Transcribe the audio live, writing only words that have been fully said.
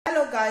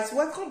Guys,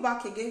 welcome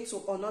back again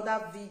to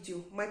another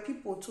video. My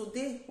people,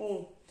 today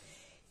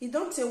you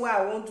don't say why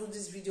I won't do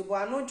this video, but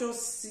I not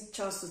just see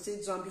chance to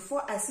say one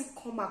before I see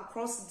come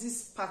across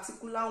this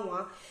particular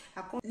one.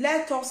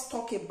 Let us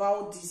talk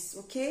about this,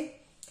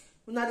 okay?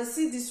 Now they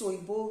see this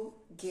Oyibo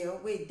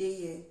girl wait they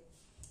here.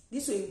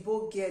 This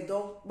Oyibo girl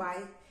don't buy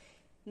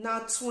now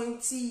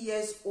 20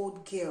 years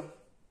old girl.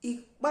 It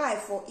buy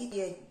for it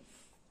year.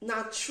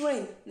 Now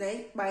train now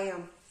it buy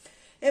him.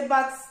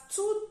 About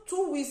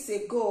two weeks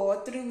ago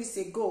or 3 weeks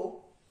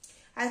ago,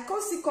 I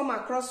come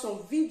across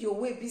some video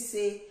where we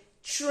say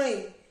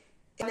train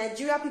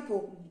Nigeria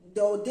people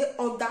they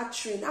on that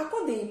train. I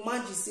can't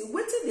imagine say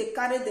wait till they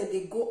carry them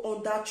they go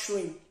on that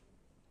train.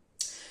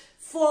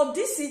 For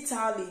this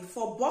Italy,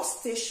 for bus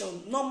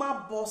station,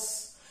 normal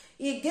bus,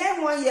 you get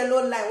one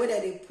yellow line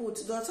where they put.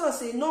 The doctor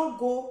say no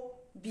go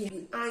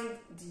behind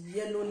the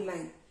yellow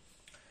line.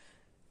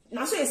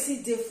 Now so you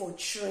see there for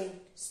train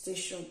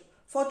station.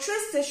 For train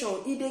station,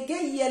 if they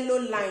get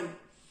yellow line,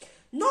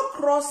 no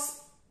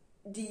cross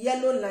the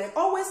yellow line,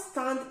 always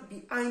stand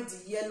behind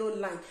the yellow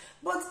line.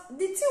 But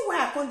the thing where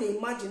I can't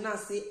imagine now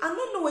say, I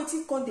don't know what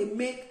it can they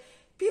make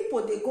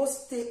people they go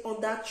stay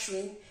on that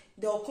train,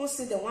 they'll come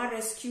say they want to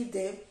rescue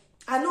them.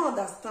 I don't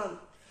understand.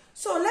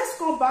 So let's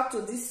come back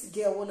to this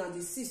girl one and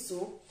the see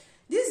so.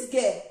 This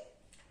girl,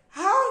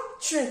 how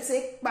train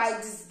take by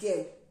this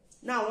girl?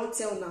 Now I won't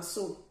tell now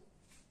so.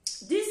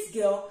 This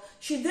girl,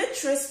 she did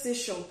train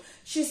station.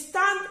 She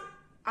stand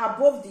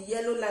above the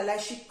yellow line, like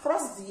she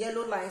crossed the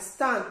yellow line,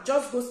 stand,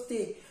 just go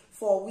stay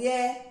for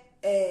where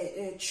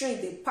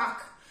train they park.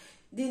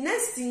 The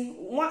next thing,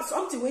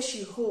 something where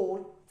she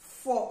hold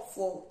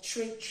for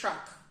train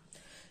track.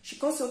 She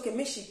can say, okay,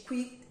 make she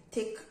quick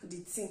take the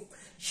thing.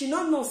 She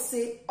not know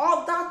say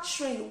all that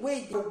train where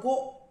they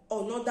go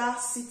another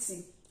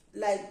city,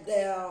 like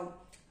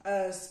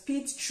the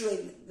speed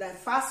train, like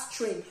fast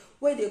train,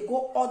 where they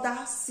go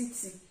other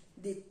city.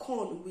 They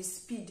come with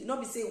speed.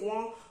 Not be say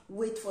one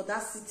wait for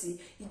that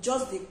city. It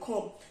just they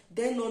come.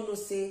 Then no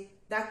say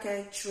that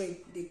kind of train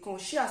they come.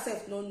 She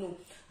herself no know.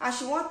 And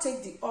she want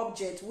take the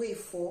object way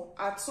for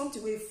at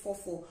something way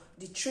for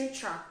the train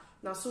track.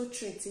 Now so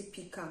train take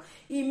pick her.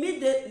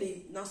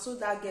 Immediately now so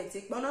that get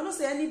take. But I don't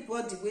say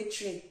anybody way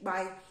train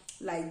by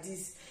like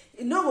this.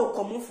 It not go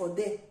come on for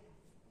them.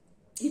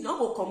 It not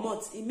go come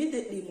out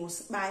immediately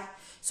must buy.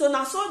 So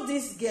now so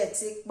this girl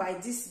take by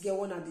this girl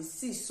one of the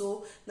see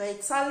so now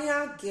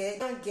Italian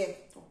girl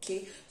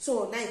okay.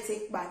 So now it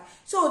take by.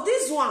 So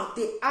this one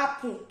they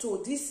happen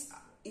to this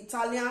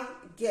Italian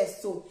girl.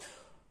 So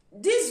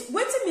this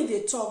waiting me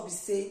they talk be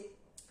say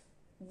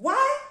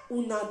why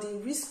una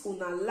the risk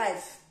una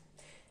life.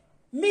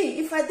 Me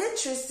if I did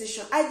train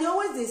station I dey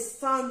always they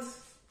stand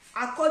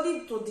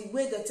according to the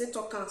way that they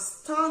talk and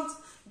stand.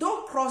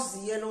 Don't cross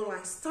the yellow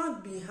line,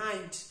 stand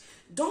behind.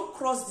 Don't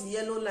cross the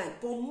yellow line.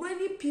 But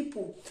many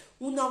people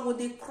una when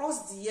they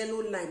cross the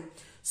yellow line.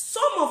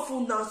 Some of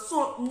una,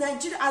 some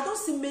Nigeria, I don't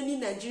see many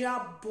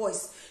Nigeria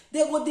boys.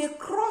 They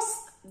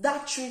cross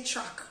that train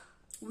track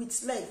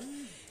with leg.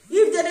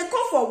 If they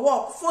come for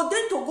work, for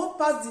them to go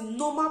past the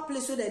normal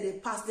place where they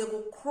pass, they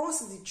go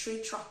cross the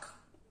train track.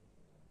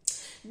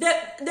 The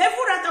even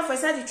right now for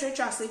inside the train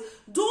track say,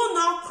 do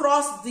not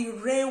cross the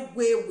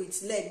railway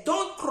with leg.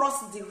 Don't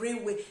cross the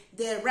railway.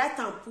 They write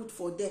and put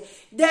for there.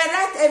 They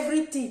write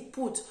everything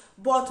put.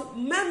 But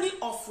many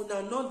of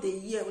una not the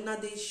ear. Una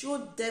they show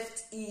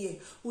depth ear.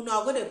 Una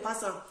go to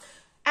pass on.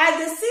 I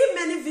dey see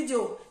many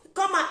video.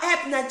 Come and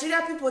help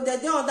Nigeria people. They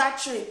on that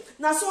train.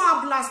 Now so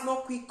our blast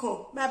not quick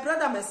come. My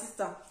brother, my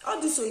sister. All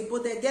this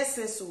Oyibo they get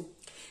sense so.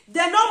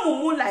 They not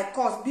mumu like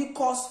us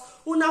because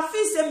una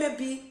feel say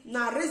maybe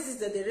na resist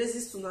that they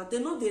resist una. They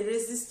know they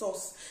resist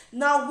us.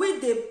 Now we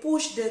they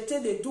push, they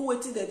tell they do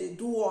what they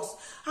do us.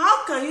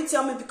 How can you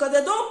tell me? Because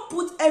they don't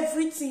put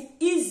everything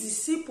easy,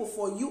 simple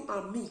for you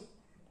and me.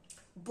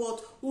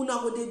 But una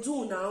what they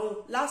do una own.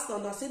 Last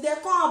time I say they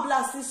come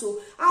blast this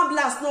so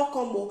blast not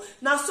come.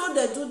 Now so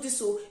they do this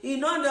so you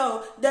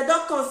know they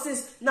don't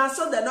consist. Now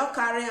so they not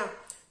carry on.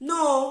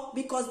 No,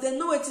 because they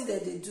know what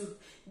that they do.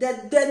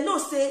 They know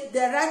say they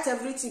write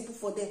everything put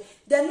for them.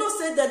 They know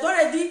say they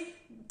already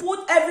put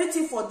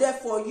everything for them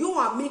for you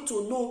and me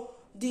to know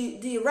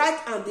the right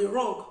and the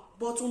wrong.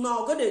 But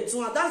una go they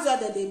do and that's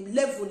why they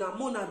level na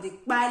more and they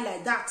buy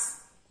like that.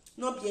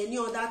 Not be any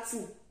other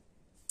thing.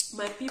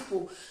 My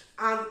people.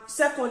 And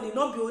secondly,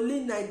 not be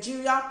only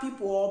Nigeria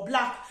people or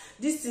black.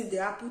 This thing they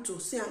happen to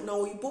say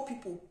now Oyibo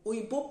people,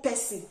 Oyibo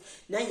person,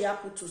 now you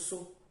happen to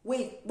so.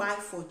 Wait buy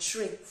for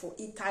train for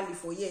Italy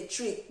for here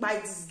train buy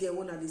this girl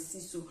one of the see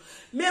so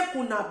make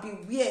una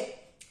beware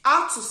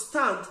how to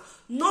stand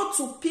not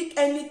to pick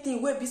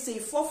anything where be say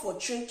fall for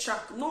train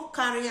track not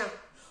carry am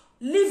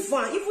leave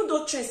one even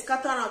though train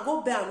scatter and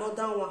go buy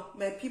another one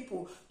my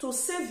people to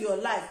save your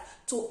life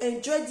to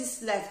enjoy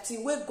this life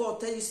thing where God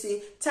tell you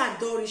say time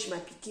don't reach my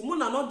pikin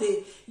una not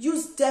they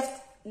use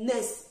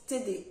deftness till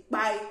they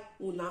buy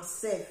una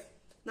self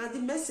now the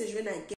message when I get